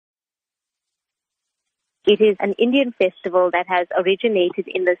It is an Indian festival that has originated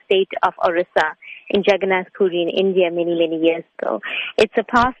in the state of Orissa in Jagannath Puri in India many, many years ago. It's a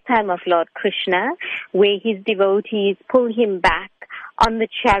pastime of Lord Krishna where his devotees pull him back on the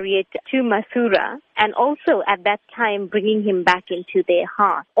chariot to Mathura, and also at that time bringing him back into their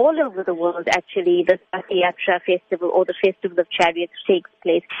heart. All over the world, actually, the Taliesha festival or the Festival of Chariots takes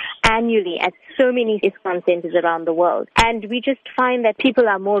place annually at so many ISKCON centers around the world. And we just find that people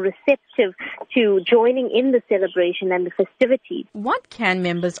are more receptive to joining in the celebration and the festivities. What can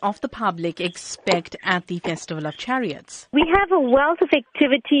members of the public expect at the Festival of Chariots? We have a wealth of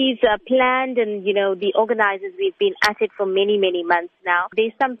activities planned, and, the organizers, we've been at it for many, many months now.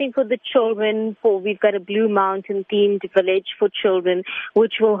 There's something for the children. We've got a Blue Mountain themed village for children,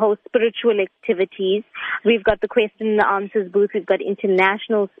 which will host spiritual activities. We've got the question and answers booth. We've got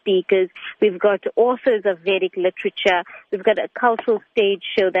international speakers. We've got authors of Vedic literature. We've got a cultural stage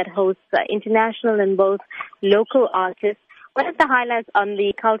show that hosts international and both local artists. One of the highlights on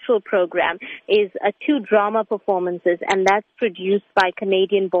the cultural program is 2 drama performances, and that's produced by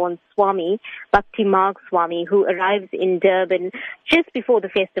Canadian-born Swami, Bhakti Marg Swami, who arrives in Durban just before the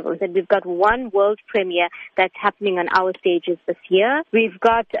festival. And we've got one world premiere that's happening on our stages this year. We've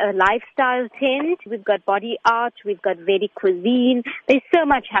got a lifestyle tent. We've got body art. We've got Vedic cuisine. There's so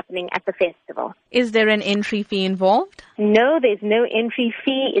much happening at the festival. Is there an entry fee involved? No, there's no entry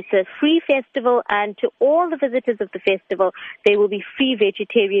fee. It's a free festival, and to all the visitors of the festival, there will be free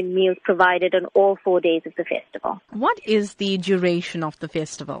vegetarian meals provided on all 4 days of the festival. What is the duration of the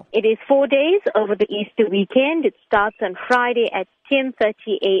festival? It is 4 days over the Easter weekend. It starts on Friday at 10:30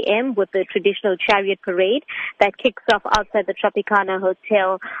 a.m. with the traditional chariot parade that kicks off outside the Tropicana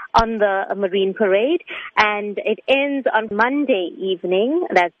Hotel on the Marine Parade. And it ends on Monday evening,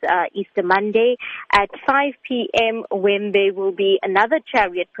 that's Easter Monday, at 5 p.m. when there will be another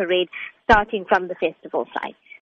chariot parade starting from the festival site.